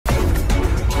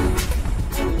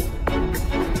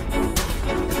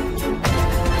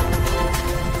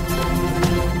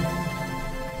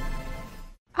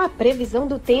previsão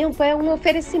do tempo é um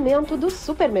oferecimento do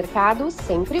supermercado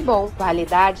Sempre Bom.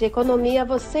 Qualidade e economia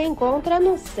você encontra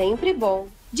no Sempre Bom.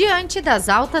 Diante das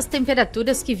altas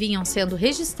temperaturas que vinham sendo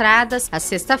registradas, a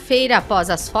sexta-feira, após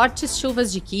as fortes chuvas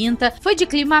de quinta, foi de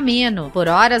clima ameno, por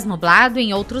horas nublado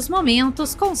em outros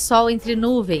momentos, com sol entre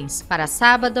nuvens. Para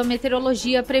sábado, a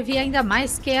meteorologia previa ainda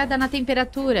mais queda na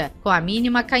temperatura, com a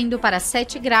mínima caindo para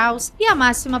 7 graus e a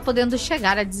máxima podendo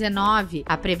chegar a 19.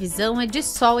 A previsão é de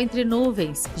sol entre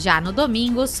nuvens. Já no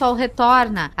domingo, o sol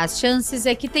retorna. As chances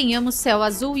é que tenhamos céu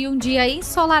azul e um dia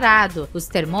ensolarado. Os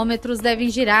termômetros devem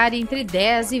girar entre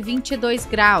 10 e 22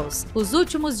 graus. Os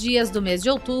últimos dias do mês de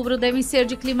outubro devem ser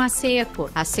de clima seco.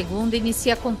 A segunda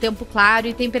inicia com tempo claro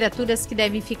e temperaturas que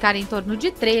devem ficar em torno de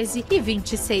 13 e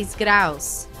 26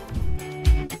 graus.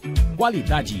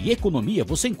 Qualidade e economia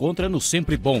você encontra no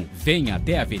Sempre Bom. Venha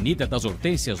até a Avenida das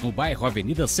Hortênsias, no bairro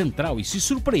Avenida Central, e se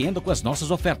surpreenda com as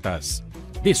nossas ofertas.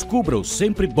 Descubra o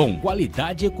Sempre Bom.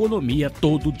 Qualidade e economia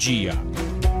todo dia.